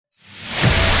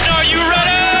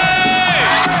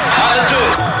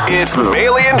It's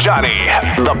Bailey and Johnny,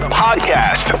 the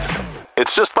podcast.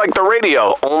 It's just like the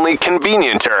radio, only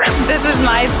convenienter. This is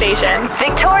my station.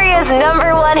 Victoria's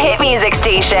 #1 hit music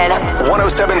station.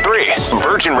 107.3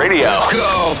 Virgin Radio.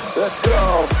 Let's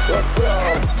go.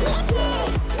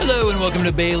 Hello and welcome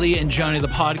to Bailey and Johnny, the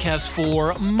podcast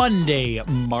for Monday,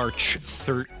 March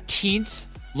 13th.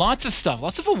 Lots of stuff,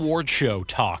 lots of award show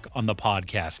talk on the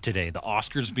podcast today. The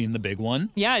Oscars being the big one.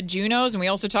 Yeah, Junos, and we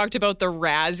also talked about the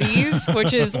Razzies,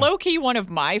 which is low-key one of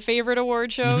my favorite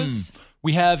award shows.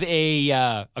 We have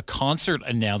a concert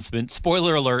announcement.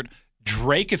 Spoiler alert,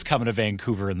 Drake is coming to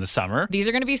Vancouver in the summer. These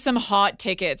are going to be some hot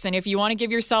tickets, and if you want to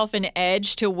give yourself an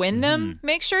edge to win them,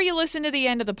 make sure you listen to the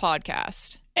end of the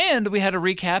podcast. And we had a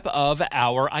recap of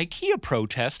our IKEA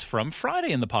protest from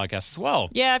Friday in the podcast as well.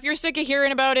 Yeah, if you're sick of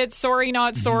hearing about it, sorry,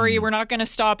 not sorry. We're not going to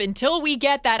stop until we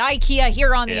get that IKEA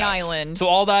here on the island. So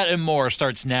all that and more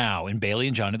starts now in Bailey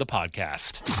and Johnny, the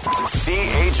podcast.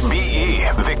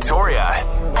 CHBE, Victoria.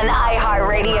 An iHeart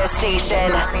radio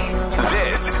station.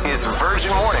 This is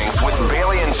Virgin Mornings with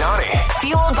Bailey and Johnny.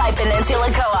 Fueled by Peninsula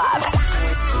Co-op.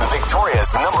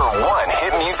 Victoria's #1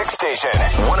 hit music station.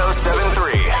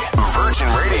 107.3 Virgin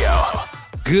Radio.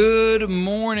 Good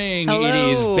morning. Hello. It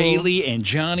is Bailey and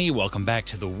Johnny. Welcome back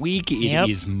to the week. It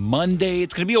is Monday.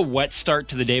 It's going to be a wet start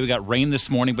to the day. We got rain this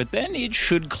morning, but then it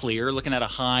should clear. Looking at a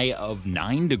high of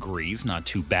 9 degrees. Not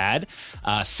too bad.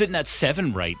 Sitting at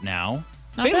 7 right now.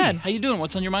 Not Bailey, bad. How you doing?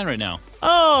 What's on your mind right now?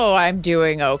 Oh, I'm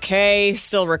doing okay.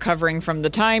 Still recovering from the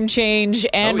time change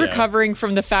and Oh, yeah. recovering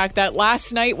from the fact that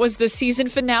last night was the season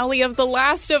finale of The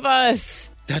Last of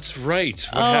Us. That's right.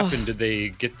 What happened? Did they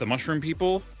get the mushroom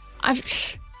people?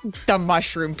 The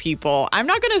mushroom people. I'm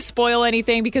not going to spoil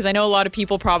anything because I know a lot of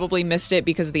people probably missed it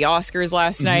because of the Oscars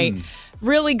last night.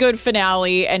 Really good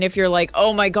finale. And if you're like,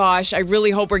 oh my gosh, I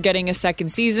really hope we're getting a second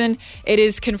season, it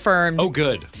is confirmed. Oh,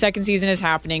 good. Second season is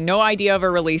happening. No idea of a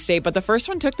release date, but the first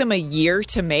one took them a year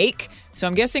to make. So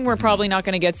I'm guessing we're probably not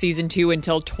going to get season 2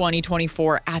 until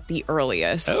 2024 at the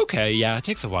earliest. Okay, yeah. It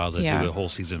takes a while to do a whole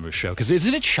season of a show. Because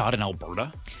isn't it shot in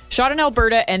Alberta? Shot in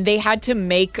Alberta, and they had to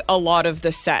make a lot of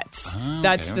the sets.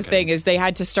 That's the thing, is they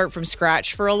had to start from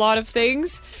scratch for a lot of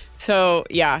things. So,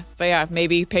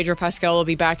 maybe Pedro Pascal will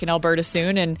be back in Alberta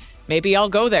soon, and maybe I'll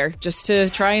go there just to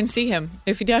try and see him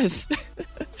if he does.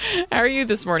 How are you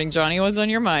this morning, Johnny? What's on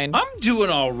your mind? I'm doing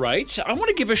all right. I want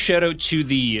to give a shout out to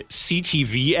the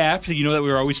CTV app, that we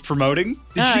were always promoting.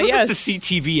 Did you know that the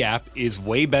CTV app is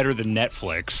way better than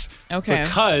Netflix? Okay.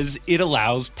 Because it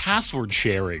allows password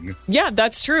sharing. Yeah,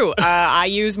 that's true. I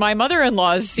use my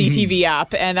mother-in-law's CTV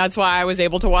app, and that's why I was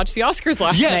able to watch the Oscars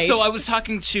last night. Yeah, so I was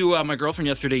talking to my girlfriend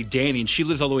yesterday, Danny, and she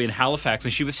lives all the way in Halifax,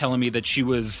 and she was telling me that she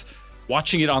was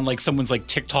watching it on someone's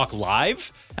TikTok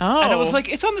live. Oh. And I was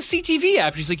like, it's on the CTV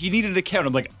app. She's like, you need an account.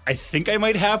 I'm like, I think I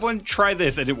might have one. Try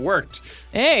this. And it worked.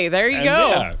 Hey, there you go.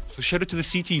 Yeah. So shout out to the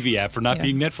CTV app for not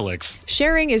being Netflix.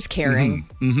 Sharing is caring.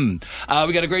 We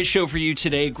got a great show for you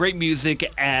today. Great music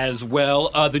as well.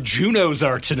 The Junos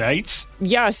are tonight.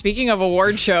 Yeah, speaking of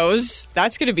award shows,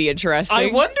 that's going to be interesting.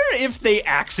 I wonder if they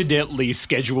accidentally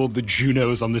scheduled the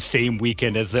Junos on the same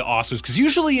weekend as the Oscars, because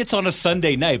usually it's on a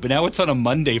Sunday night, but now it's on a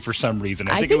Monday for some reason.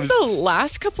 I think the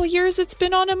last couple of years it's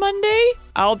been on a Monday.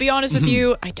 I'll be honest with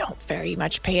you, I don't very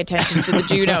much pay attention to the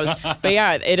Junos. But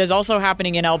yeah, it is also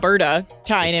happening in Alberta,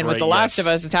 tying in with The Last of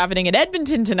Us. It's happening in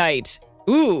Edmonton tonight.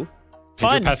 Ooh,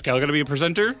 fun. Is Pascal going to be a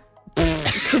presenter?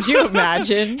 Could you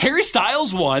imagine? Harry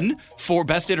Styles won for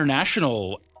Best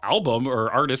International Album or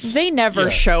Artist. They never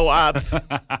show up.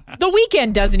 The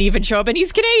Weeknd doesn't even show up, and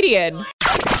he's Canadian.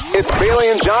 It's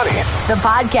Bailey and Johnny. The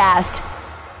podcast.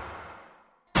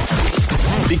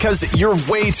 Because you're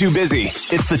way too busy.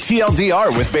 It's the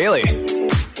TLDR with Bailey.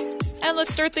 And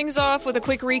let's start things off with a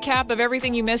quick recap of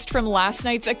everything you missed from last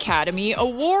night's Academy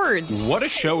Awards. What a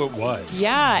show it was.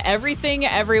 Yeah, Everything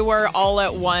Everywhere All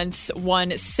at Once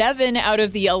won 7 out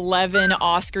of the 11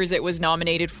 Oscars it was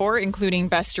nominated for, including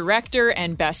Best Director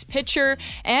and Best Picture.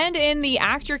 And in the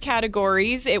actor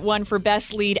categories, it won for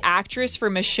Best Lead Actress for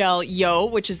Michelle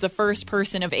Yeoh, which is the first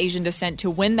person of Asian descent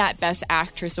to win that Best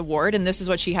Actress award. And this is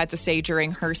what she had to say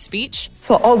during her speech.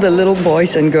 For all the little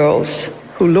boys and girls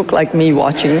who look like me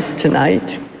watching tonight,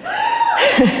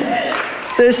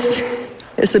 this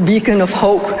is a beacon of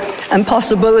hope and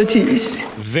possibilities.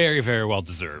 Very, very well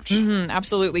deserved.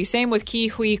 Absolutely. Same with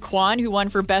Ke Huy Quan, who won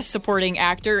for Best Supporting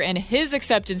Actor, and his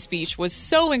acceptance speech was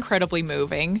so incredibly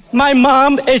moving. My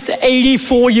mom is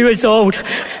 84 years old,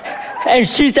 and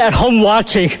she's at home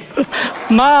watching.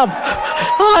 Mom,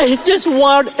 I just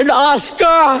want an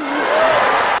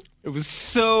Oscar. It was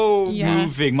so Yeah.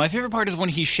 moving. My favorite part is when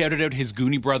he shouted out his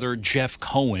Goonie brother, Jeff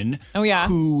Cohen, Oh, yeah.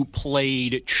 who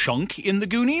played Chunk in the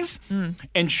Goonies.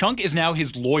 And Chunk is now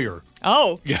his lawyer.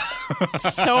 Oh,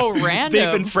 so random.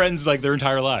 They've been friends like their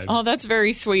entire lives. Oh, that's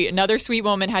very sweet. Another sweet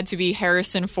moment had to be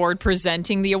Harrison Ford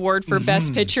presenting the award for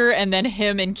Best Picture, and then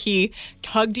him and Key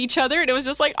hugged each other, and it was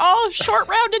just like, oh, Short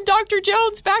Round and Dr.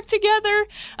 Jones back together.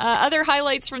 Other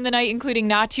highlights from the night, including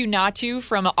Natu Natu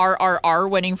from RRR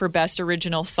winning for Best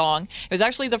Original Song. It was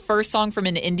actually the first song from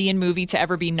an Indian movie to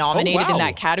ever be nominated in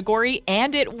that category,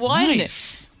 and it won.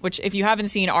 Nice. Which, if you haven't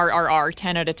seen RRR,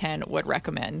 10 out of 10 would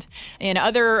recommend. In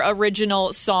other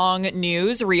original song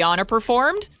news, Rihanna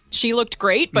performed. She looked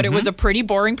great, but it was a pretty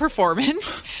boring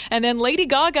performance. And then Lady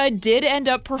Gaga did end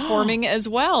up performing as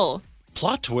well.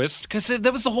 Plot twist, because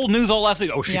that was the whole news all last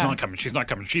week. Oh, she's Yeah. not coming. She's not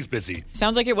coming. She's busy.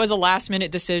 Sounds like it was a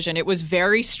last-minute decision. It was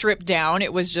very stripped down.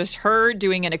 It was just her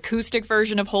doing an acoustic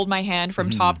version of Hold My Hand from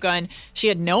Top Gun. She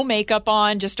had no makeup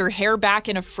on, just her hair back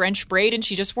in a French braid, and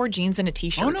she just wore jeans and a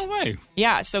T-shirt. Oh, no way.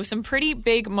 Yeah, so some pretty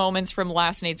big moments from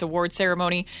last night's award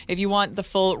ceremony. If you want the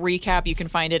full recap, you can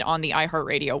find it on the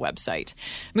iHeartRadio website.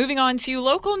 Moving on to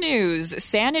local news.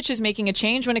 Saanich is making a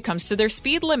change when it comes to their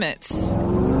speed limits.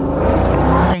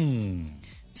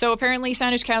 So apparently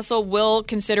Saanich Council will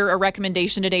consider a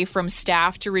recommendation today from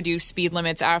staff to reduce speed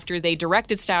limits after they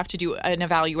directed staff to do an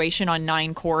evaluation on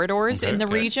 9 corridors in the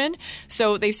region.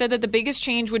 So they said that the biggest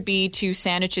change would be to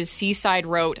Saanich's Seaside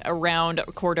Road around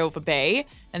Cordova Bay.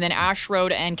 And then Ash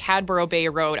Road and Cadborough Bay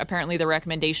Road, apparently the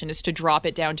recommendation is to drop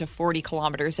it down to 40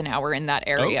 kilometers an hour in that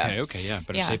area. Okay, yeah.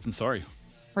 Better safe than sorry.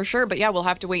 For sure, but yeah, we'll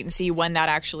have to wait and see when that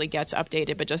actually gets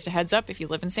updated. But just a heads up if you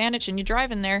live in Saanich and you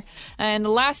drive in there. And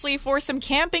lastly, for some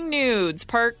camping news,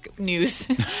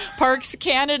 Parks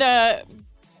Canada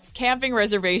camping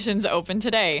reservations open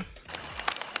today.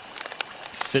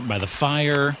 Sitting by the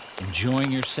fire,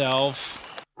 enjoying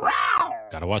yourself.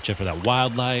 Gotta watch out for that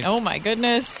wildlife. Oh my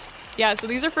goodness. Yeah, so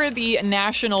these are for the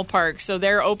national parks. So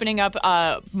they're opening up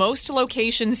most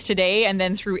locations today and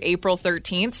then through April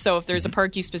 13th. So if there's a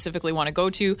park you specifically want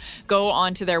to go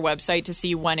onto their website to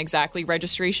see when exactly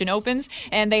registration opens.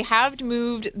 And they have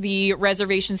moved the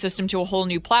reservation system to a whole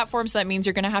new platform. So that means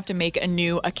you're going to have to make a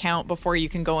new account before you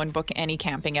can go and book any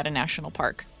camping at a national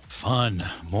park. Fun.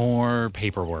 More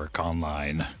paperwork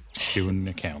online. Doing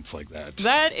accounts like that.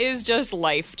 That is just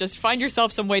life. Just find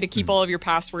yourself some way to keep all of your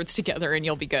passwords together and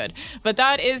you'll be good. But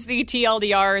that is the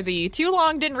TLDR, the too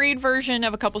long didn't read version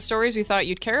of a couple stories we thought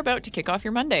you'd care about to kick off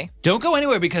your Monday. Don't go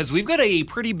anywhere because we've got a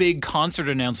pretty big concert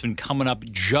announcement coming up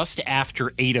just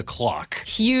after 8 o'clock.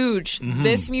 Huge.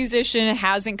 This musician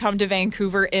hasn't come to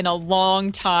Vancouver in a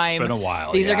long time. It's been a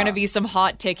while. These are going to be some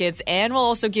hot tickets, and we'll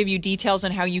also give you details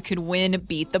on how you can win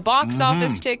Beat the Box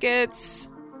Office tickets.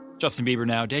 Justin Bieber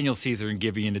now, Daniel Caesar and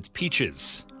Givian. It's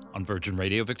Peaches on Virgin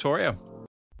Radio Victoria.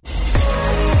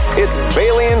 It's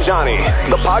Bailey and Johnny,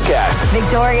 the podcast.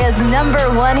 Victoria's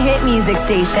 #1 hit music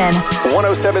station.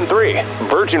 107.3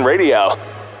 Virgin Radio.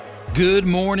 Good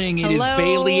morning. It is Hello.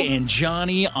 Bailey and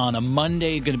Johnny on a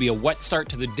Monday. Going to be a wet start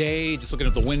to the day. Just looking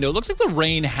at the window. Looks like the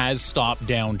rain has stopped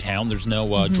downtown. There's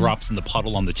no drops in the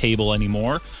puddle on the table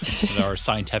anymore. With our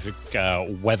scientific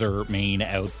weather main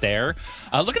out there.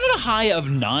 Looking at a high of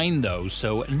 9, though,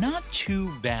 so not too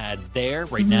bad there.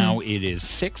 Right now it is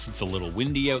 6. It's a little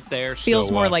windy out there. Feels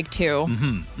so, more like 2.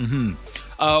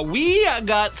 We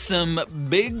got some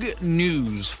big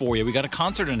news for you. We got a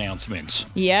concert announcement.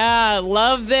 Yeah,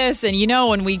 love this. And you know,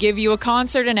 when we give you a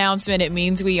concert announcement, it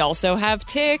means we also have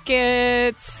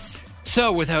tickets.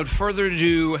 So, without further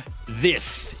ado,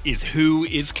 this is who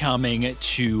is coming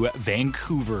to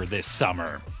Vancouver this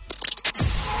summer.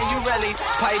 You really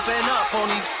piping up on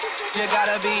these. You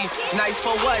gotta be nice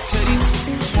for what to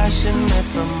these. Passionate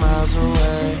from miles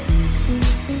away.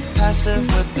 Passive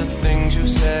with the things you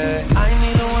say. I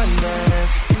need a one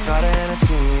dance. Got a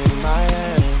Hennessy in my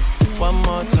hand. One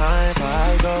more time before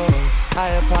I go.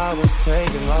 Higher powers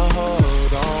taking a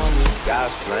hold on me.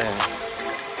 God's plan.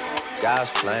 God's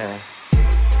plan.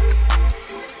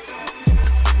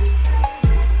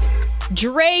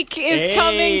 Drake is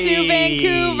coming to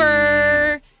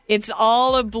Vancouver. It's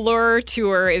All a Blur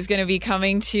tour is going to be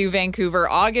coming to Vancouver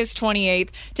August 28th.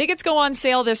 Tickets go on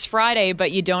sale this Friday,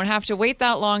 but you don't have to wait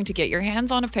that long to get your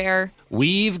hands on a pair.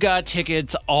 We've got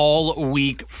tickets all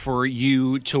week for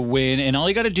you to win, and all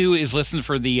you got to do is listen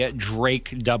for the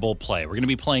Drake double play. We're going to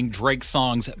be playing Drake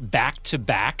songs back to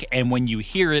back, and when you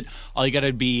hear it, all you got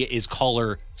to be is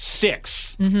caller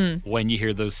 6 when you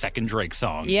hear those second Drake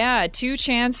songs. Yeah, 2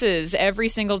 chances every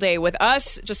single day. With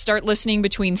us, just start listening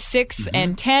between 6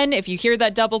 and 10. If you hear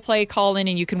that double play, call in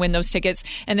and you can win those tickets.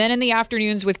 And then in the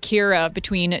afternoons with Kira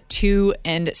between 2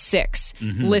 and 6.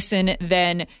 Listen,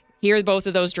 then hear both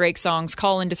of those Drake songs.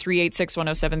 Call into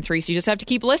 386-1073. So you just have to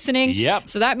keep listening. Yep.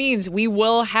 So that means we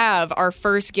will have our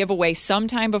first giveaway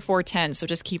sometime before 10. So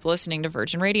just keep listening to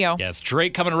Virgin Radio. Yes,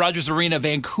 Drake coming to Rogers Arena,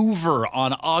 Vancouver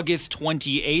on August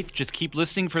 28th. Just keep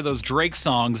listening for those Drake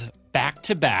songs back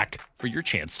to back for your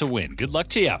chance to win. Good luck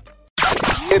to you.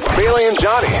 It's Bailey and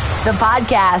Johnny. The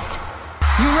podcast.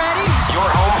 You ready? Your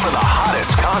home for the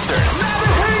hottest concerts.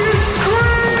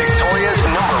 Victoria's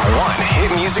 #1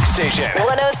 hit music station.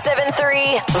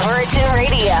 107.3 Virgin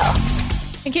Radio.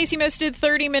 In case you missed it,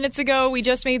 30 minutes ago, we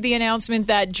just made the announcement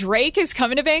that Drake is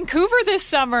coming to Vancouver this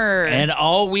summer. And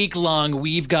all week long,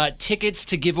 we've got tickets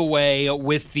to give away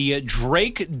with the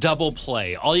Drake double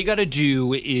play. All you got to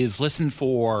do is listen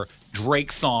for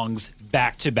Drake songs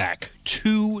back to back.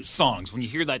 2 songs. When you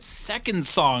hear that second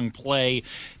song play,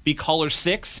 be caller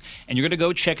 6, and you're going to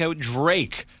go check out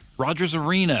Drake. Rogers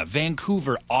Arena,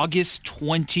 Vancouver, August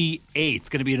 28th.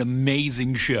 Going to be an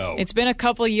amazing show. It's been a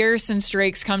couple years since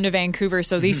Drake's come to Vancouver,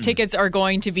 so these tickets are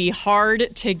going to be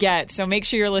hard to get. So make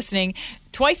sure you're listening.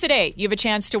 Twice a day, you have a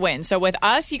chance to win. So with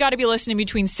us, you got to be listening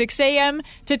between 6 a.m.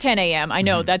 to 10 a.m. I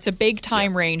know that's a big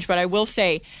time range, but I will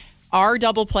say our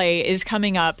double play is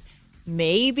coming up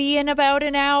maybe in about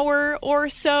an hour or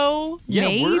so. Yeah,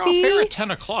 maybe. we're off air at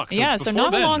 10 o'clock. So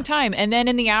not a long time. And then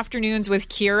in the afternoons with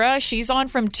Kira, she's on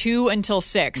from 2 until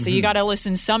 6. So you got to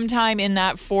listen sometime in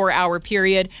that 4-hour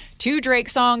period. 2 Drake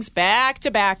songs back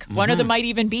to back. One of them might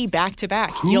even be back to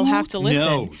back. You'll have to listen.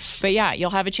 knows? But yeah,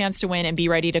 you'll have a chance to win and be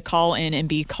ready to call in and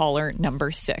be caller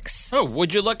number 6. Oh,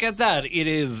 would you look at that? It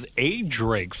is a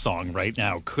Drake song right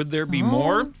now. Could there be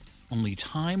more? Only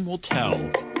time will tell.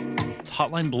 It's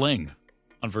Hotline Bling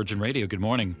on Virgin Radio. Good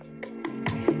morning.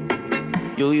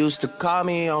 You used to call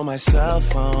me on my cell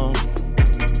phone.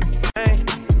 Hey,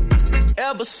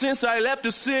 ever since I left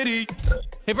the city.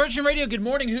 Hey, Virgin Radio, good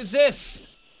morning. Who's this?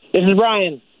 This is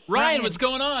Brian. Ryan, what's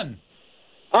going on?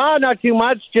 Oh, not too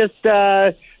much. Just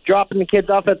dropping the kids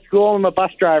off at school. I'm a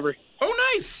bus driver.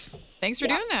 Oh, nice. Thanks for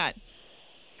doing that.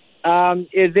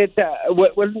 Is it,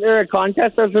 wasn't there a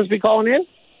contest I was supposed to be calling in?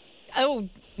 Oh,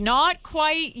 not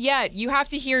quite yet. You have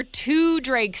to hear 2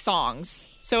 Drake songs.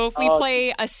 So if we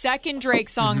play a second Drake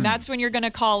song, that's when you're going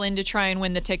to call in to try and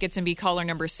win the tickets and be caller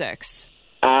number 6.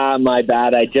 My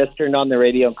bad. I just turned on the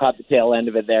radio and caught the tail end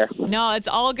of it there. No, it's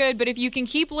all good. But if you can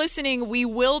keep listening, we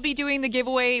will be doing the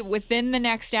giveaway within the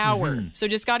next hour. So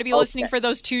just got to be listening for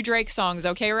those 2 Drake songs.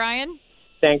 Okay, Ryan?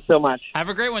 Thanks so much. Have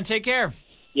a great one. Take care.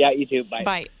 Yeah, you too. Bye.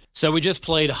 Bye. So we just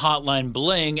played Hotline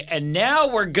Bling, and now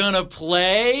we're going to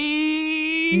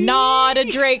play... Not a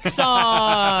Drake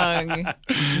song.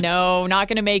 No, not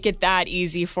going to make it that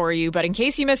easy for you. But in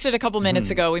case you missed it a couple minutes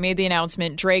ago, we made the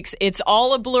announcement. Drake's It's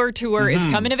All a Blur tour is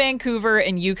coming to Vancouver,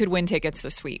 and you could win tickets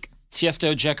this week.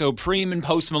 Tiesto, Jekko, Preem, and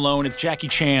Post Malone. It's Jackie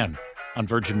Chan on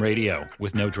Virgin Radio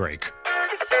with no Drake.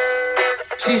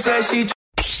 She said she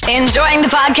Enjoying the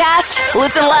podcast?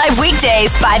 Listen live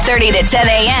weekdays 5:30 to 10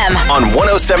 a.m. On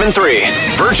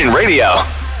 107.3 Virgin Radio.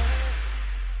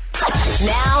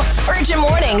 Now, Virgin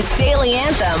Mornings Daily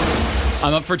Anthem.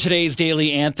 I'm up for today's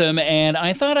Daily Anthem, and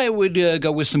I thought I would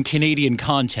go with some Canadian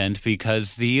content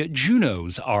because the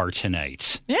Junos are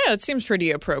tonight. Yeah, it seems pretty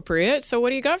appropriate. So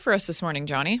what do you got for us this morning,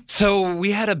 Johnny? So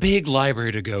we had a big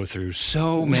library to go through.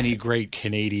 So many great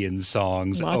Canadian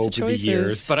songs Lots of over the choices.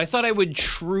 years. But I thought I would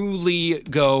truly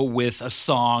go with a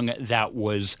song that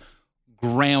was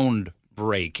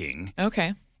groundbreaking.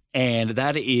 Okay. And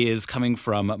that is coming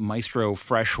from Maestro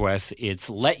Fresh Wes. It's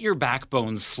Let Your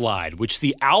Backbone Slide, which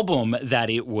the album that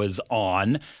it was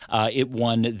on, it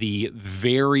won the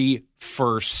very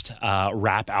first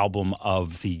rap album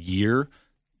of the year.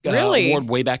 Really? Award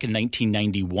way back in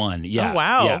 1991. Yeah. Oh,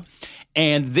 wow. Yeah.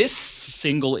 And this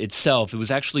single itself, it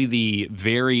was actually the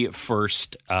very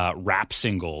first rap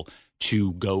single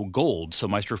to go gold. So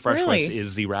Maestro Fresh Wes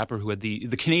is the rapper who had the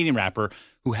Canadian rapper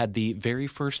who had the very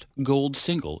first gold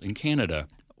single in Canada.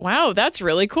 Wow, that's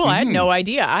really cool. I had no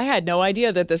idea. I had no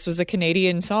idea that this was a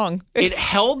Canadian song. It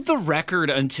held the record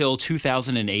until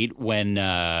 2008 when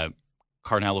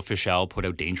Cardinal Official put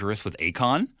out Dangerous with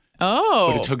Akon.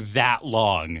 Oh. But it took that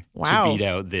long Wow. to beat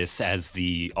out this as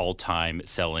the all-time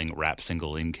selling rap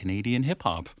single in Canadian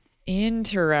hip-hop.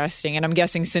 Interesting. And I'm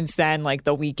guessing since then, like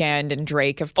The Weeknd and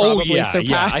Drake have probably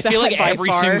surpassed I feel like that by every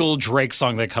far. single Drake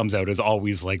song that comes out is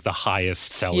always like the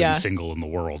highest selling single in the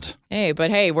world. Hey, but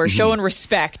hey, we're showing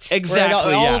respect.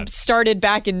 Exactly, It all started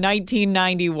back in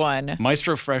 1991.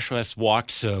 Maestro Fresh West walked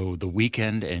so The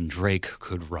Weeknd and Drake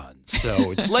could run.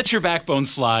 So it's Let Your Backbone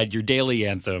Slide, your daily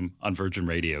anthem on Virgin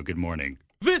Radio. Good morning.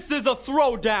 This is a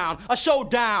throwdown, a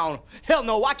showdown. Hell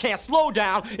no, I can't slow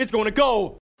down. It's gonna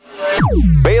go.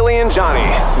 Bailey and Johnny,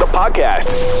 the podcast.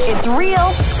 It's real,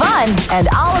 fun, and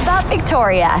all about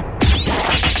Victoria.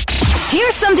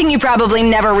 Here's something you probably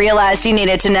never realized you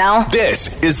needed to know.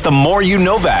 This is The More You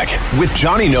Novak with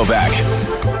Johnny Novak.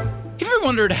 Have you ever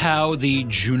wondered how the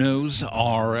Junos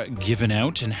are given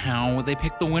out and how they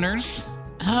pick the winners?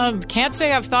 Can't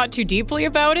say I've thought too deeply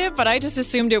about it, but I just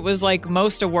assumed it was like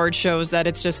most award shows that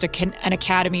it's just an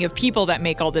academy of people that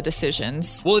make all the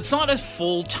decisions. Well, it's not a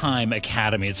full-time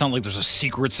academy. It's not like there's a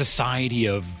secret society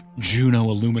of Juno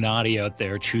Illuminati out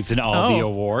there choosing all the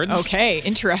awards. Okay,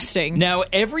 interesting. Now,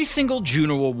 every single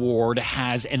Juno Award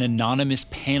has an anonymous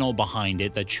panel behind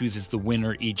it that chooses the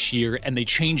winner each year, and they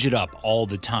change it up all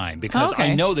the time. Because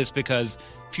I know this because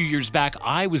a few years back,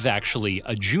 I was actually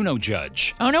a Juno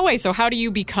judge. Oh, no way. So how do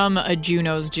you become a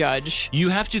Juno's judge? You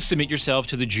have to submit yourself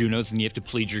to the Junos, and you have to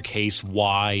plead your case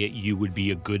why you would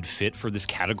be a good fit for this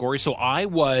category. So I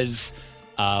was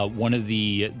one of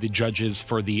the judges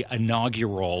for the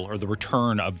inaugural or the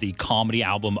return of the Comedy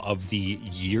Album of the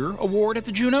Year award at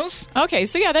the Junos. Okay,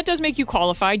 so yeah, that does make you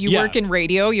qualified. You work in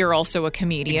radio. You're also a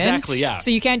comedian. Exactly, yeah.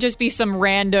 So you can't just be some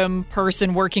random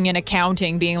person working in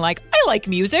accounting being like, I like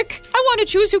music. I want to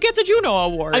choose who gets a Juno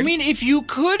award. I mean, if you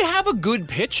could have a good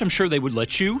pitch, I'm sure they would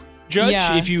let you judge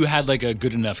if you had like a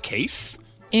good enough case.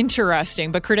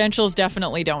 Interesting, but credentials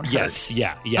definitely don't hurt. Yes,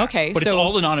 yeah. Okay, but it's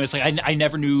all anonymous. Like I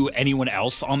never knew anyone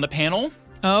else on the panel.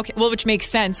 Okay, well, which makes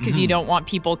sense because you don't want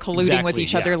people colluding with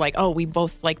each other like, oh, we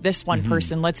both like this one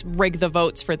person. Let's rig the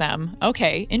votes for them.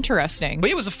 Okay, interesting. But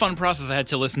it was a fun process. I had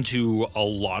to listen to a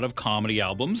lot of comedy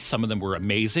albums. Some of them were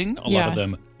amazing. A lot of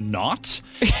them not.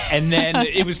 And then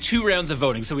it was 2 rounds of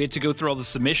voting. So we had to go through all the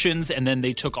submissions, and then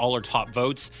they took all our top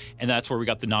votes, and that's where we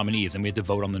got the nominees. And we had to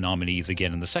vote on the nominees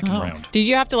again in the second round. Did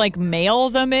you have to like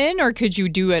mail them in, or could you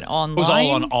do it online? It was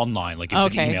all online. Like it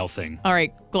was an email thing. All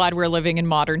right. Glad we're living in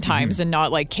modern times and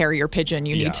not like carrier pigeon.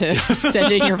 You need to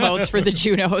send in your votes for the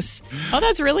Junos. Oh,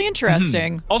 that's really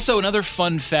interesting. Also, another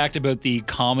fun fact about the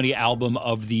Comedy Album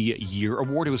of the Year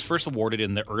award. It was first awarded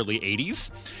in the early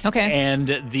 80s. Okay.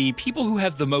 And the people who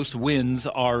have the most wins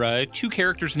are 2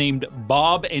 characters named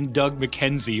Bob and Doug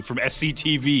McKenzie from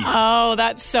SCTV. Oh,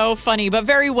 that's so funny, but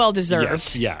very well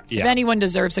deserved. Yes, yeah. If anyone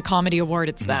deserves a comedy award,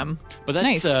 it's them. But that's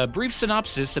nice. a brief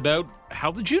synopsis about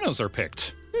how the Junos are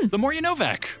picked. The More You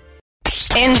Novak.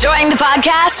 Enjoying the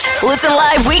podcast? Listen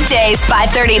live weekdays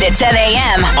 5:30 to 10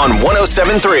 a.m. On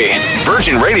 107.3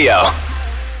 Virgin Radio.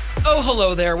 Oh,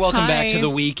 hello there. Welcome back Hi. to the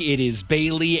week. It is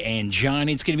Bailey and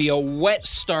Johnny. It's going to be a wet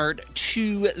start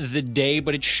to the day,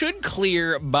 but it should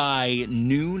clear by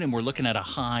noon, and we're looking at a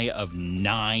high of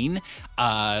 9.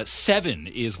 7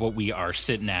 is what we are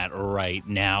sitting at right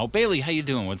now. Bailey, how you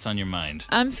doing? What's on your mind?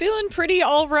 I'm feeling pretty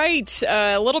all right.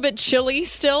 A little bit chilly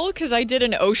still because I did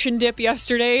an ocean dip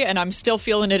yesterday and I'm still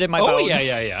feeling it in my bones.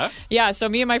 Yeah. Yeah, so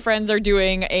me and my friends are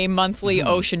doing a monthly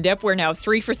ocean dip. We're now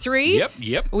 3 for 3.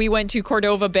 Yep. We went to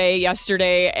Cordova Bay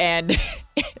yesterday and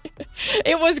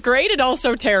it was great and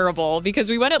also terrible because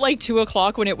we went at like 2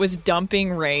 o'clock when it was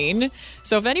dumping rain.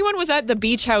 So if anyone was at the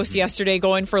beach house yesterday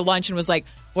going for lunch and was like,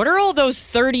 what are all those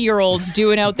 30-year-olds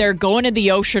doing out there going in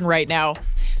the ocean right now?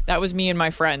 That was me and my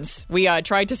friends. We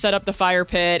tried to set up the fire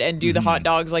pit and do the hot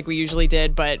dogs like we usually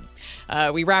did, but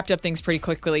we wrapped up things pretty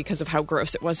quickly because of how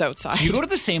gross it was outside. Do you go to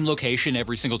the same location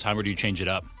every single time, or do you change it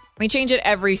up? We change it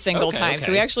every single time.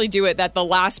 So we actually do it that the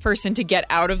last person to get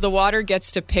out of the water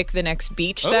gets to pick the next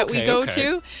beach that we go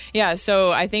to. Yeah,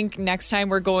 so I think next time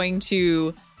we're going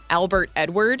to Albert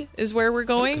Edward is where we're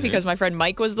going because my friend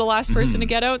Mike was the last person to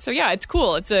get out. So yeah, it's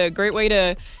cool. It's a great way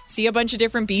to see a bunch of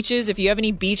different beaches. If you have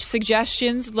any beach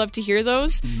suggestions, I'd love to hear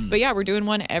those. But yeah, we're doing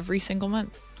one every single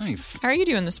month. Nice. How are you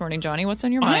doing this morning, Johnny? What's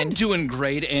on your mind? I'm doing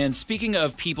great. And speaking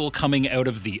of people coming out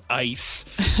of the ice,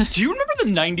 do you remember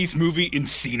the 90s movie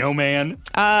Encino Man?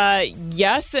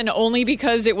 Yes, and only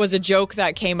because it was a joke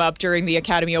that came up during the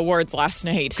Academy Awards last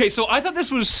night. Okay, so I thought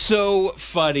this was so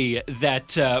funny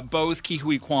that both Ke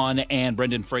Huy Quan and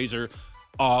Brendan Fraser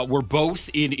were both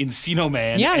in Encino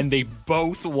Man, and they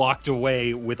both walked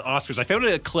away with Oscars. I found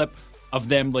a clip of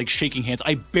them like shaking hands.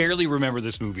 I barely remember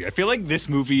this movie. I feel like this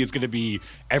movie is going to be,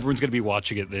 everyone's going to be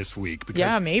watching it this week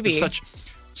because maybe. there's such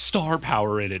star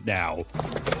power in it now.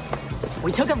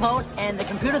 We took a vote, and the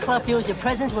computer club feels your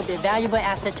presence will be a valuable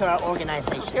asset to our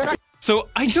organization. So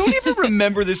I don't even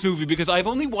remember this movie because I've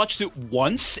only watched it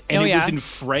once, and it was in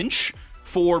French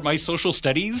for my social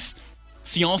studies.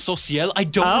 Sciences sociales. I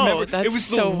don't remember. That's it was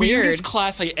the so weirdest weird.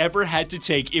 class I ever had to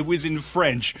take. It was in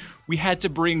French. We had to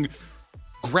bring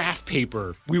graph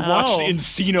paper. We watched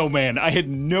Encino Man. I had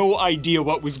no idea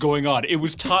what was going on. It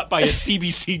was taught by a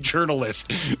CBC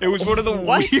journalist. It was one of the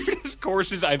weirdest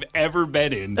courses I've ever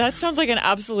been in. That sounds like an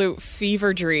absolute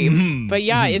fever dream. But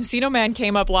yeah, Encino Man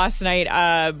came up last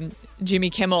night.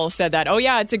 Jimmy Kimmel said that,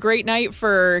 it's a great night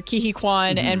for Ke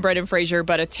Kwan and Brendan Fraser,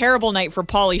 but a terrible night for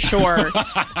Pauly Shore,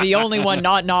 the only one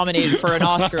not nominated for an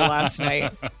Oscar last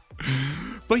night.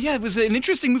 But yeah, it was an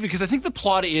interesting movie because I think the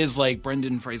plot is like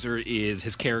Brendan Fraser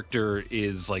his character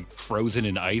is like frozen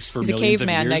in ice for millions of years. He's a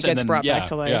caveman that gets brought back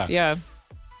to life. Yeah.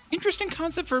 Interesting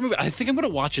concept for a movie. I think I'm going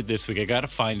to watch it this week. I got to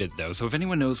find it, though. So if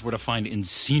anyone knows where to find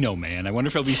Encino Man, I wonder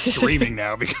if it'll be streaming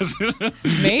now because...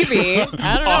 Maybe.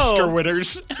 I don't know. Oscar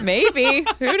winners. Maybe.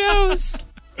 Who knows?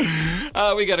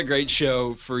 We got a great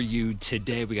show for you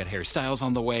today. We got Harry Styles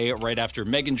on the way right after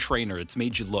Meghan Trainor. It's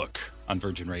Made You Look on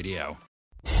Virgin Radio.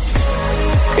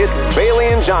 It's Bailey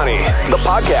and Johnny, the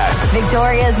podcast.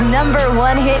 Victoria's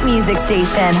 #1 hit music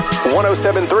station.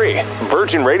 107.3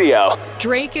 Virgin Radio.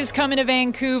 Drake is coming to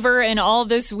Vancouver, and all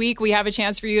this week we have a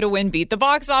chance for you to win Beat the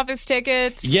Box Office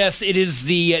tickets. Yes, it is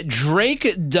the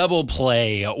Drake double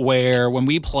play, where when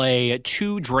we play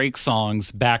 2 Drake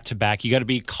songs back to back, you got to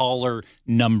be caller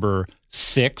number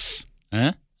 6.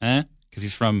 Because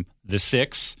he's from the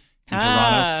 6.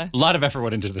 A lot of effort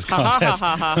went into this contest.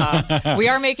 We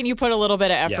are making you put a little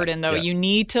bit of effort in, though. Yeah. You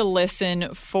need to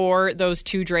listen for those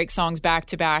 2 Drake songs back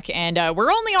to back. And we're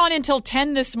only on until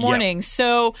 10 this morning.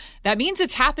 So that means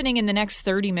it's happening in the next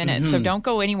 30 minutes. So don't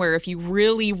go anywhere if you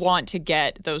really want to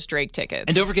get those Drake tickets.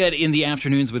 And don't forget, in the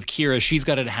afternoons with Kira, she's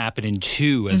got it happen in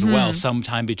 2 as well,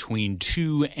 sometime between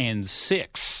 2 and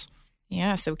 6.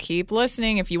 Yeah, so keep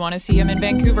listening. If you want to see him in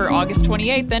Vancouver August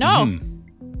 28th, then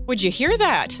would you hear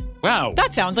that? Wow.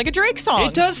 That sounds like a Drake song.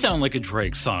 It does sound like a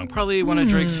Drake song. Probably one of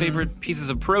Drake's favorite pieces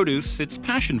of produce. It's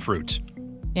passion fruit.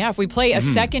 Yeah, if we play a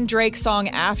second Drake song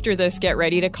after this, get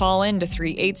ready to call in to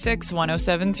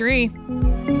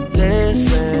 386-1073.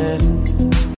 Listen.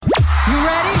 You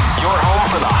ready? Your home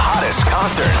for the hottest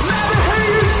concerts.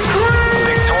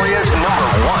 Victoria's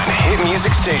 #1 hit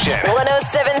music station.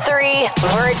 107.3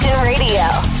 Virgin Radio.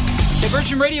 Hey,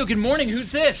 Virgin Radio, good morning.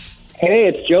 Who's this? Hey,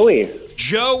 it's Joey.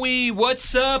 Joey,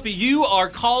 what's up? You are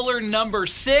caller number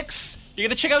 6. You're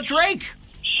going to check out Drake.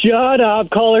 Shut up,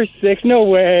 caller 6. No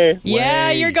way. Yeah,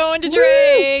 you're going to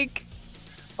Drake.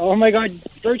 Oh my God,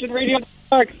 Virgin Radio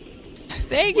sucks.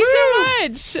 Thank you so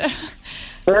much.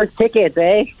 First tickets,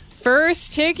 eh?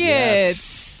 First tickets.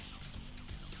 Yes.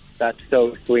 That's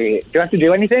so sweet. Do I have to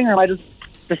do anything, or am I just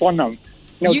won them?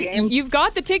 No games? You've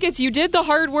got the tickets. You did the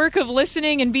hard work of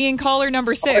listening and being caller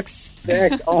number 6.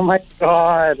 Oh my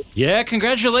God. Yeah,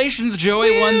 congratulations,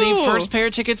 Joey. Won the first pair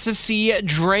of tickets to see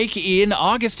Drake in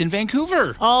August in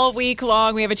Vancouver. All week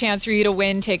long, we have a chance for you to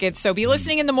win tickets. So be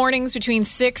listening in the mornings between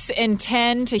 6 and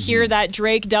 10 to hear that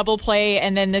Drake double play.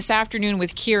 And then this afternoon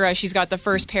with Kira, she's got the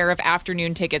first pair of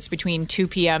afternoon tickets between 2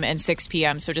 p.m. and 6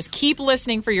 p.m. So just keep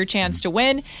listening for your chance to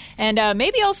win. And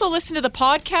maybe also listen to the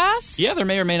podcast. Yeah, there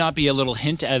may or may not be a little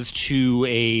hint as to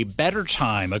a better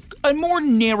time, a more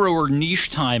narrower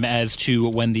niche time as to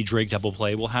when the Drake double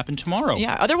play will happen tomorrow.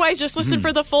 Yeah, otherwise just listen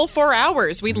for the full 4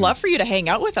 hours. We'd love for you to hang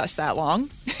out with us that long.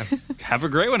 Have a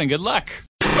great one and good luck.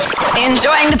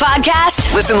 Enjoying the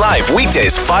podcast? Listen live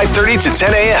weekdays 5:30 to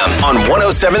 10 a.m. on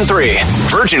 107.3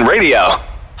 Virgin Radio.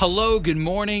 Hello, good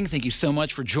morning. Thank you so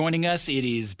much for joining us. It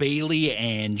is Bailey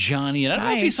and Johnny. And I don't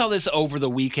know if you saw this over the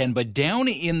weekend, but down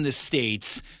in the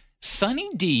States, Sunny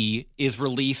D is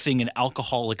releasing an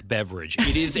alcoholic beverage.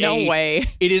 It is No way.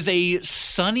 It is a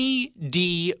Sunny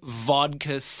D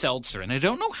vodka seltzer. And I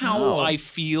don't know how I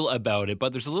feel about it,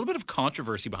 but there's a little bit of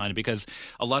controversy behind it because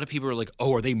a lot of people are like,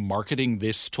 oh, are they marketing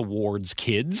this towards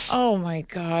kids? Oh my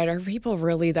God, are people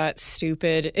really that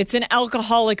stupid? It's an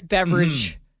alcoholic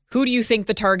beverage. Who do you think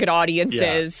the target audience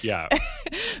is? Yeah.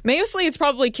 Mostly it's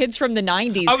probably kids from the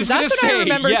 90s because that's what I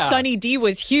remember. Sunny D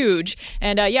was huge.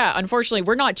 And unfortunately,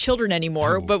 we're not children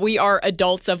anymore, but we are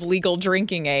adults of legal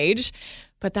drinking age.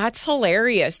 But that's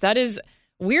hilarious. That is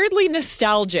weirdly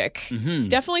nostalgic.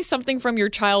 Definitely something from your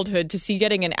childhood to see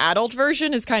getting an adult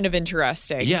version is kind of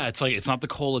interesting. Yeah, it's like, it's not the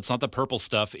cola, it's not the purple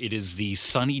stuff. It is the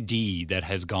Sunny D that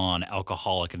has gone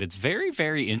alcoholic. And it's very,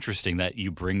 very interesting that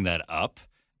you bring that up.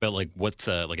 But like, what's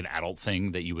like an adult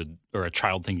thing that you would, or a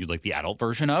child thing you'd like the adult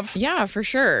version of? Yeah, for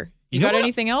sure. You got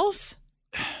anything else?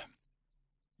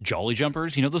 Jolly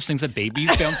Jumpers? You know those things that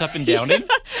babies bounce up and down in?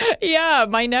 Yeah,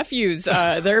 my nephews,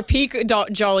 they're peak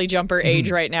Jolly Jumper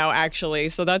age right now, actually.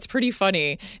 So that's pretty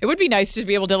funny. It would be nice to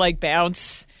be able to like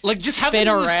bounce. Like just have them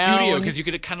in the studio because you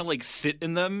could kind of like sit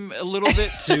in them a little bit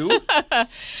too.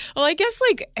 Well, I guess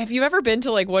like have you ever been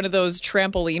to like one of those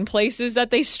trampoline places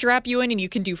that they strap you in and you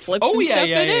can do flips and stuff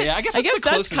in it? Yeah. I guess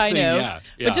that's kind thing, of. yeah.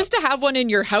 But just to have one in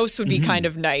your house would be kind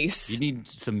of nice. You need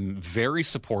some very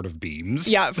supportive beams.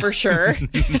 Yeah, for sure.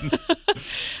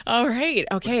 All right.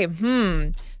 Okay.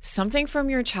 Something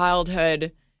from your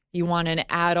childhood you want an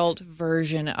adult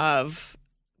version of.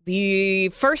 The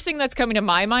first thing that's coming to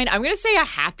my mind, I'm going to say a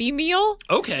Happy Meal.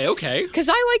 Okay. Because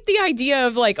I like the idea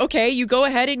of like, okay, you go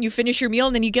ahead and you finish your meal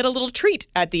and then you get a little treat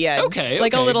at the end. Okay.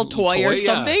 Like a little toy or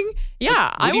something.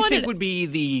 Yeah. What do you think would be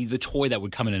the toy that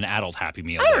would come in an adult Happy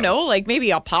Meal? I don't know, like maybe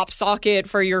a pop socket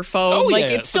for your phone.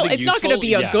 It's not going to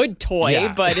be a good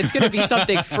toy, but it's going to be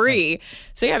something free.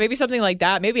 So yeah, maybe something like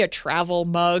that. Maybe a travel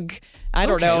mug. I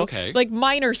don't know. Okay. Like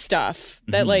minor stuff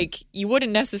that like you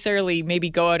wouldn't necessarily maybe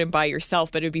go out and buy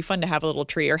yourself, but it'd be fun to have a little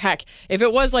treat. Or heck, if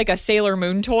it was like a Sailor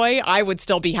Moon toy, I would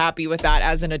still be happy with that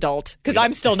as an adult because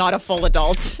I'm still not a full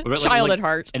adult. Child at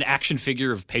heart. An action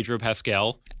figure of Pedro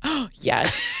Pascal.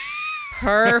 Yes.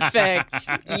 Perfect.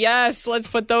 Yes. Let's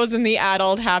put those in the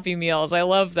adult Happy Meals. I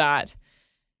love that.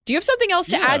 Do you have something else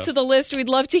to add to the list? We'd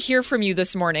love to hear from you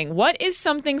this morning. What is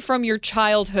something from your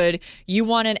childhood you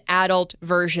want an adult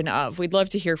version of? We'd love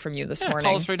to hear from you this morning.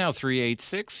 Call us right now,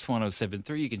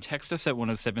 386-1073. You can text us at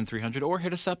 107300 or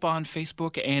hit us up on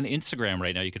Facebook and Instagram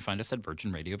right now. You can find us at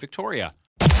Virgin Radio Victoria.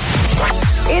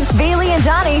 It's Bailey and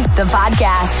Johnny, the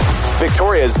podcast.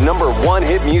 Victoria's #1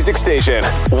 hit music station,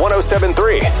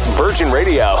 1073 Virgin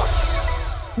Radio.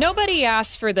 Nobody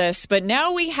asked for this, but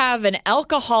now we have an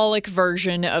alcoholic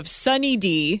version of Sunny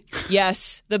D.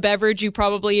 Yes, the beverage you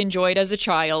probably enjoyed as a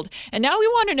child. And now we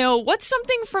want to know what's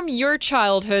something from your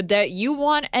childhood that you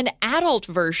want an adult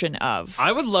version of.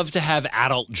 I would love to have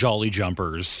adult Jolly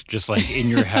Jumpers just like in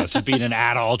your house, just being an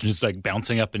adult, just like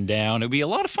bouncing up and down. It'd be a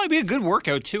lot of fun. It'd be a good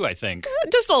workout too, I think.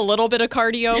 Just a little bit of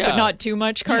cardio, but not too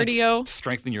much cardio.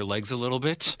 Strengthen your legs a little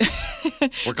bit.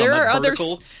 Work There on are that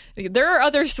vertical. There are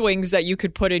other swings that you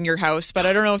could put in your house, but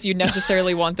I don't know if you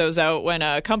necessarily want those out when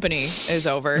a company is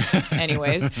over.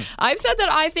 Anyways, I've said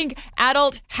that I think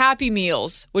adult Happy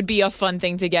Meals would be a fun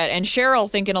thing to get. And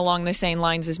Cheryl, thinking along the same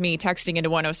lines as me, texting into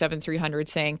 107300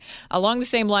 saying, along the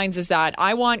same lines as that,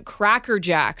 I want Cracker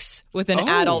Jacks with an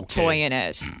adult toy in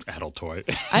it. Adult toy.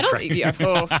 I don't.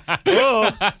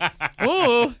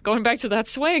 Going back to that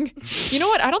swing. You know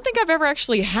what? I don't think I've ever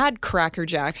actually had Cracker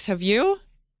Jacks. Have you?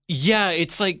 Yeah,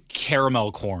 it's like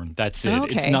caramel corn. That's it.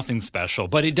 Okay. It's nothing special.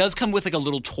 But it does come with like a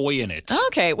little toy in it.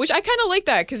 Okay, which I kind of like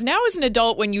that because now as an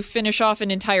adult, when you finish off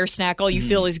an entire snack, all you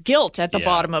feel is guilt at the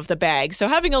bottom of the bag. So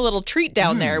having a little treat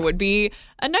down there would be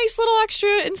a nice little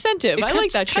extra incentive. I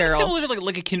like that, Cheryl. It's similar to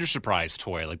like a Kinder Surprise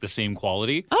toy, like the same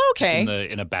quality. Oh, okay.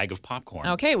 Just in a bag of popcorn.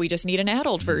 Okay, we just need an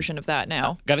adult version of that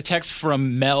now. Got a text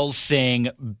from Mel saying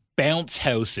bounce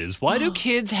houses. Why do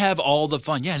kids have all the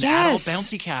fun? Yeah, an adult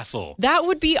bouncy castle. That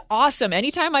would be awesome.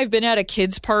 Anytime I've been at a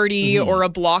kids party or a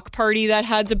block party that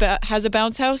has a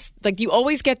bounce house, like you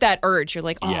always get that urge. You're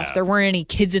like, if there weren't any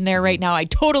kids in there right now,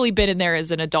 I'd totally been in there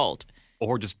as an adult.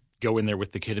 Or just go in there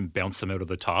with the kid and bounce them out of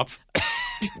the top.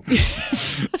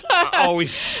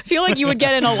 Always feel like you would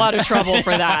get in a lot of trouble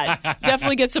for that.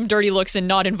 Definitely get some dirty looks and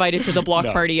not invited to the block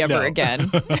party ever again.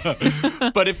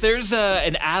 But if there's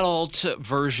an adult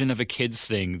version of a kids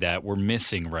thing that we're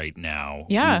missing right now,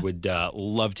 we would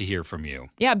love to hear from you.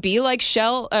 Yeah, be like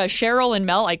Cheryl and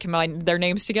Mel. I combined their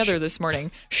names together this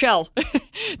morning. Shell.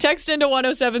 Text into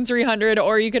 107300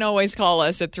 or you can always call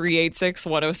us at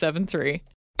 386-1073.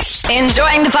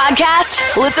 Enjoying the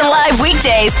podcast? Listen live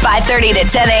weekdays 5:30 to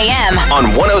 10 a.m.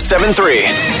 on 1073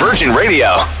 Virgin Radio.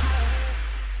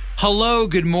 Hello,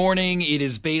 good morning. It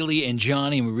is Bailey and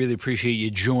Johnny, and we really appreciate you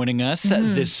joining us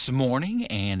this morning.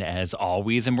 And as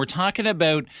always, and we're talking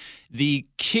about the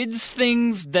kids'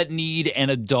 things that need an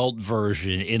adult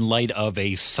version in light of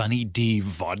a Sunny D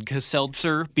vodka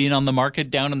seltzer being on the market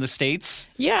down in the States.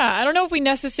 Yeah, I don't know if we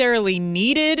necessarily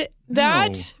needed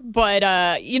that,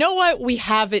 but you know what? We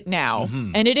have it now.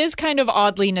 And it is kind of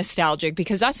oddly nostalgic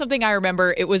because that's something I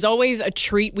remember. It was always a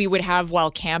treat we would have while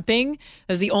camping. It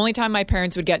was the only time my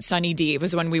parents would get Sunny D. It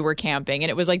was when we were camping, and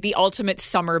it was like the ultimate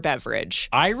summer beverage.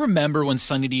 I remember when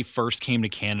Sunny D first came to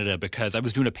Canada because I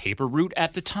was doing a paper route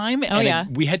at the time. Oh, yeah.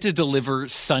 We had to deliver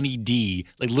Sunny D,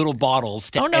 like little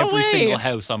bottles, to every single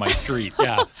house on my street.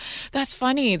 Yeah. That's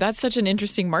funny. That's such an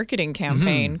interesting marketing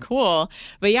campaign. Cool.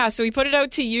 But yeah, so we put it out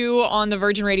to you. you on the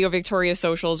Virgin Radio Victoria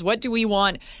socials, what do we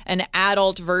want an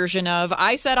adult version of?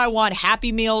 I said I want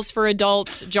Happy Meals for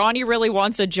adults. Johnny really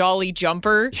wants a Jolly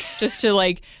Jumper just to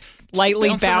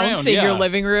lightly bounce in your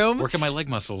living room. Working my leg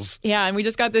muscles. Yeah, and we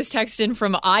just got this text in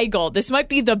from Eigel. This might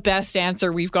be the best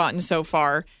answer we've gotten so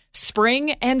far.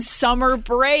 Spring and summer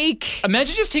break.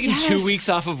 Imagine just taking 2 weeks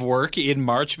off of work in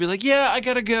March. Be like, yeah, I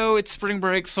gotta go. It's spring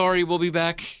break. Sorry, we'll be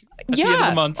back at the end of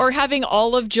the month. Or having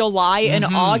all of July and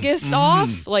August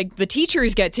off. Like, the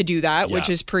teachers get to do that, which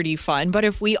is pretty fun. But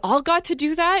if we all got to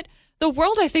do that, the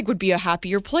world, I think, would be a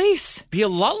happier place. Be a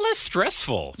lot less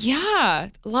stressful. Yeah.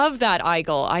 Love that,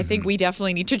 Eigel. I think we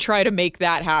definitely need to try to make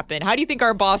that happen. How do you think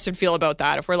our boss would feel about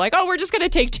that if we're like, oh, we're just going to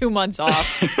take 2 months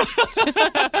off?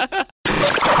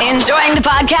 Enjoying the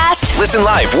podcast? Listen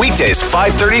live weekdays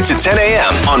 5:30 to 10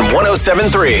 a.m. on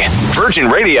 107.3 Virgin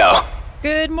Radio.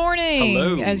 Good morning.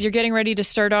 Hello. As you're getting ready to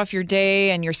start off your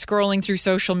day and you're scrolling through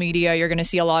social media, you're going to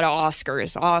see a lot of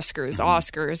Oscars.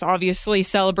 Obviously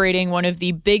celebrating one of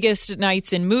the biggest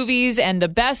nights in movies and the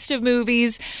best of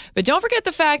movies. But don't forget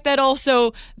the fact that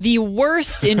also the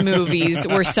worst in movies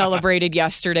were celebrated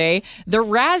yesterday. The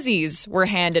Razzies were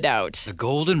handed out. The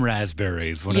Golden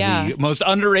Raspberries, one of the most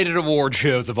underrated award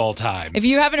shows of all time. If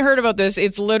you haven't heard about this,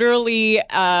 it's literally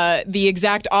the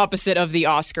exact opposite of the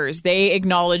Oscars. They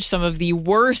acknowledge some of the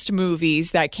worst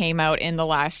movies that came out in the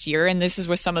last year, and this is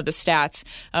with some of the stats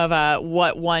of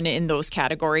what won in those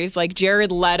categories. Like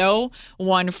Jared Leto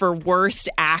won for worst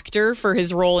actor for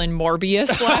his role in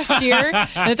Morbius last year,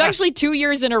 and it's actually 2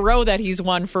 years in a row that he's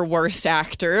won for worst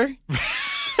actor.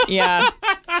 Yeah.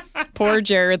 Poor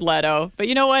Jared Leto. But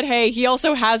you know what? Hey, he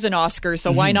also has an Oscar,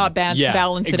 so why not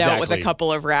balance it out with a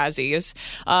couple of Razzies?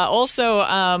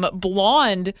 Also,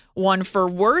 Blonde won for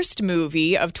worst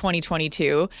movie of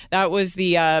 2022. That was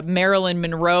the Marilyn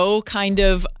Monroe kind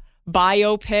of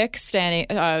biopic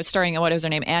starring, what is her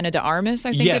name? Anna de Armas,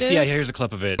 I think it is. Yes, here's a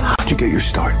clip of it. How'd you get your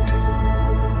start?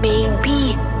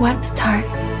 Baby. What start?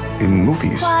 In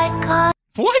movies.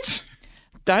 What?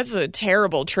 That's a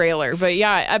terrible trailer. But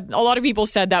yeah, a lot of people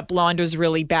said that Blonde was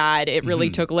really bad. It really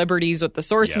took liberties with the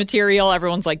source material.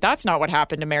 Everyone's like, that's not what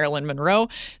happened to Marilyn Monroe.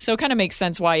 So it kind of makes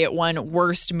sense why it won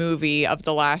worst movie of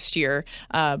the last year.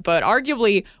 But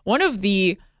arguably, one of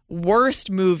the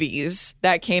worst movies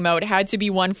that came out had to be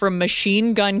one from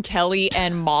Machine Gun Kelly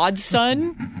and Maud's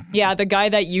son. Yeah, the guy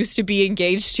that used to be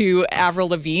engaged to Avril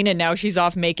Lavigne and now she's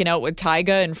off making out with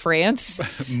Tyga in France.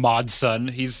 Maud's son.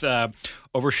 He's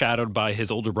overshadowed by his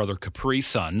older brother Capri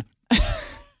Sun.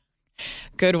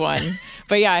 Good one.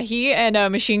 But yeah, he and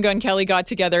Machine Gun Kelly got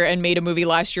together and made a movie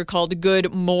last year called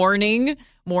Good Morning.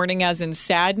 Morning as in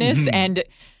sadness. And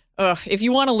if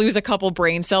you want to lose a couple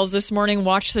brain cells this morning,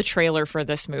 watch the trailer for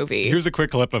this movie. Here's a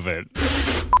quick clip of it.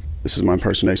 This is my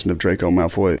impersonation of Draco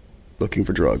Malfoy looking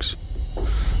for drugs.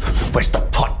 Where's the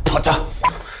pot, Potter?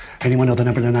 Anyone know the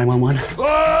number to 911?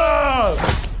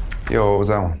 Yo, what was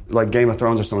that one? Like Game of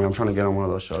Thrones or something. I'm trying to get on one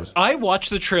of those shows. I watched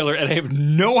the trailer and I have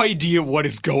no idea what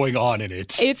is going on in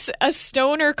it. It's a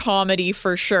stoner comedy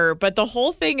for sure, but the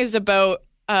whole thing is about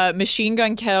Machine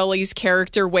Gun Kelly's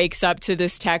character wakes up to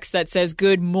this text that says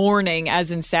good morning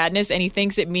as in sadness, and he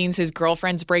thinks it means his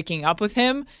girlfriend's breaking up with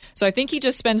him. So I think he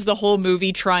just spends the whole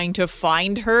movie trying to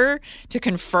find her to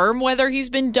confirm whether he's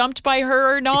been dumped by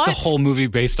her or not. It's a whole movie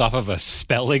based off of a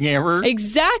spelling error.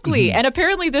 Exactly. And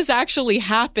apparently this actually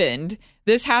happened.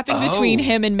 This happened between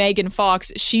him and Megan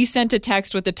Fox. She sent a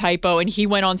text with a typo, and he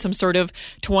went on some sort of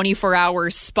 24-hour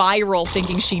spiral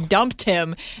thinking she dumped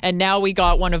him. And now we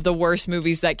got one of the worst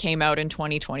movies that came out in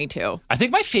 2022. I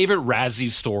think my favorite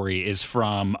Razzie story is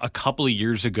from a couple of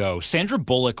years ago. Sandra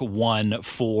Bullock won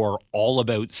for All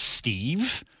About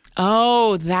Steve.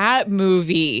 Oh, that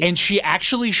movie. And she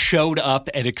actually showed up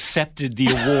and accepted the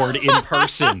award in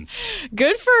person.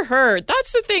 Good for her.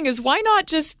 That's the thing, is why not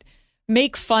just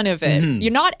make fun of it?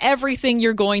 You're not everything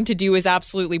you're going to do is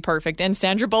absolutely perfect. And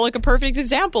Sandra Bullock, a perfect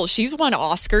example. She's won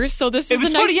Oscars, so this is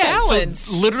a nice balance.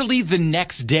 So literally the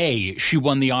next day, she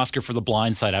won the Oscar for The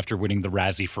Blind Side after winning the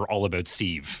Razzie for All About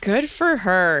Steve. Good for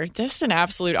her. Just an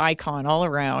absolute icon all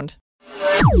around.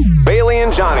 Bailey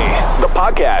and Johnny, the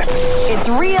podcast. It's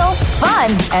real,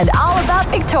 fun, and all about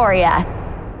Victoria.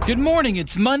 Good morning.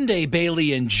 It's Monday.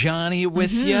 Bailey and Johnny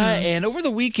with you. And over the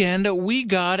weekend, we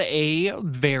got a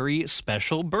very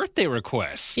special birthday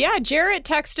request. Yeah, Jarrett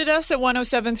texted us at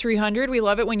 107-300. We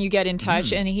love it when you get in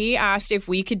touch. And he asked if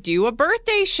we could do a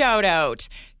birthday shout out.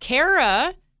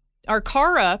 Kara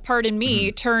Cara,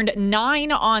 turned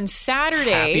 9 on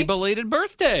Saturday. Happy belated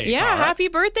birthday, Yeah, Cara. happy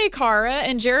birthday, Cara.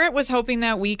 And Jarrett was hoping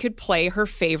that we could play her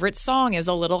favorite song as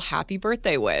a little happy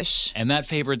birthday wish. And that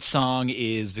favorite song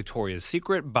is Victoria's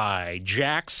Secret by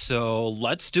Jax. So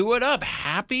let's do it up.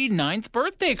 Happy 9th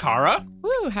birthday, Cara.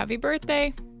 Woo, happy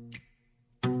birthday.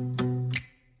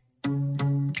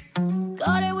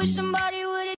 God, I wish somebody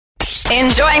would.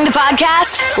 Enjoying the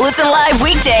podcast? Listen live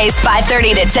weekdays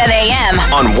 5:30 to 10 a.m.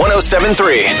 on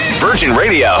 107.3 Virgin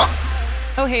Radio.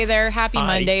 Oh, hey there. Happy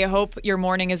Monday. I hope your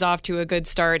morning is off to a good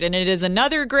start. And it is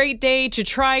another great day to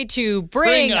try to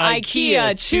bring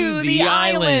IKEA to the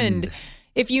island.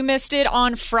 If you missed it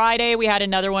on Friday, we had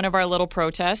another one of our little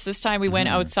protests. This time we went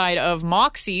outside of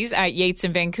Moxie's at Yates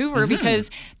in Vancouver because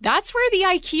that's where the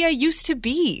IKEA used to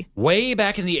be. Way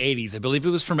back in the 80s, I believe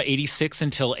it was from 86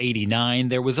 until 89.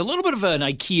 There was a little bit of an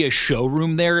IKEA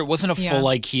showroom there. It wasn't a full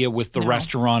IKEA with the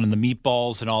restaurant and the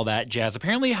meatballs and all that jazz.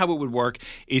 Apparently how it would work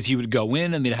is you would go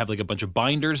in and they'd have like a bunch of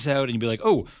binders out and you'd be like,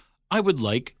 oh, I would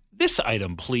like this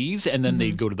item, please. And then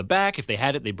they'd go to the back. If they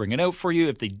had it, they'd bring it out for you.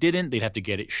 If they didn't, they'd have to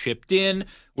get it shipped in,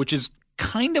 which is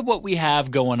kind of what we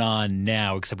have going on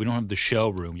now, except we don't have the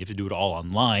showroom. You have to do it all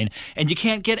online, and you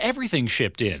can't get everything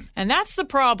shipped in. And that's the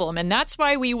problem, and that's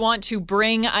why we want to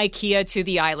bring IKEA to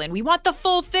the island. We want the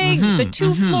full thing, the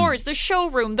 2 floors, the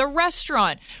showroom, the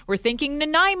restaurant. We're thinking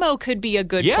Nanaimo could be a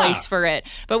good place for it,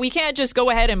 but we can't just go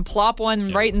ahead and plop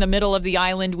one right in the middle of the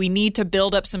island. We need to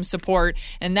build up some support,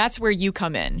 and that's where you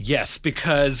come in. Yes,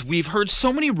 because we've heard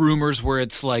so many rumors where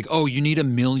it's like, oh, you need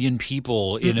 1 million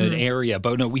people in an area,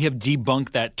 but no, we have debunked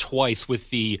that twice with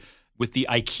the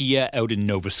IKEA out in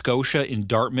Nova Scotia, in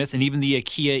Dartmouth, and even the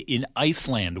IKEA in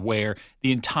Iceland, where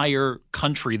the entire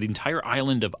country, the entire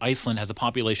island of Iceland has a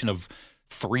population of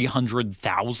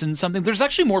 300,000 something. There's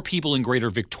actually more people in Greater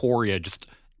Victoria just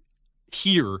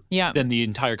here than the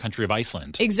entire country of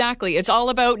Iceland. Exactly. It's all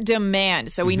about demand.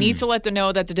 So we need to let them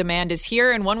know that the demand is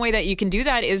here. And one way that you can do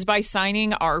that is by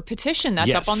signing our petition.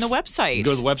 That's up on the website. You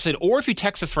go to the website, or if you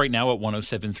text us right now at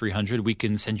 107-300, we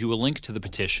can send you a link to the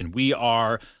petition. We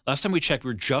are, last time we checked,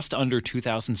 we were just under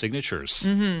 2,000 signatures.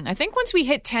 I think once we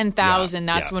hit 10,000,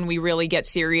 that's when we really get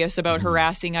serious about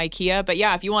harassing IKEA. But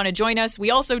yeah, if you want to join us, we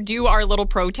also do our little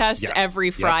protests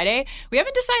every Friday. We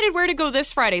haven't decided where to go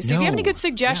this Friday. So if you have any good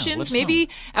suggestions, maybe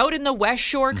out in the West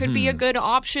Shore could be a good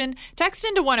option. Text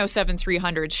into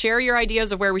 107-300. Share your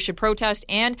ideas of where we should protest.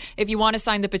 And if you want to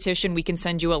sign the petition, we can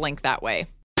send you a link that way.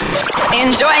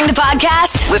 Enjoying the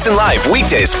podcast? Listen live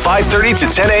weekdays 5:30 to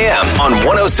 10 a.m. on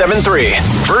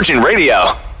 107.3 Virgin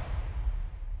Radio.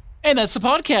 And that's the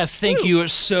podcast. Thank you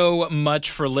so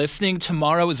much for listening.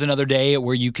 Tomorrow is another day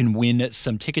where you can win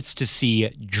some tickets to see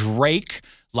Drake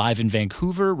live in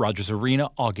Vancouver, Rogers Arena,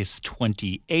 August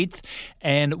 28th.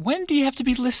 And when do you have to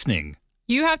be listening?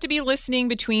 You have to be listening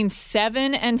between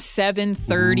 7 and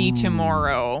 7:30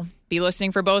 tomorrow. Be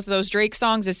listening for both of those Drake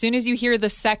songs. As soon as you hear the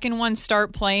second one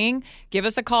start playing, give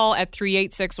us a call at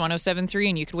 386-1073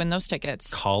 and you could win those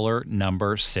tickets. Caller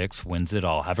number 6 wins it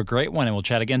all. Have a great one, and we'll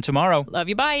chat again tomorrow. Love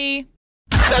you. Bye.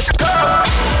 Let's go!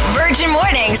 Virgin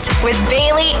Mornings with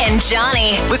Bailey and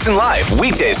Johnny. Listen live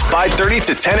weekdays 5:30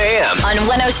 to 10 a.m. on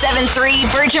 107.3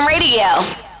 Virgin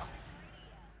Radio.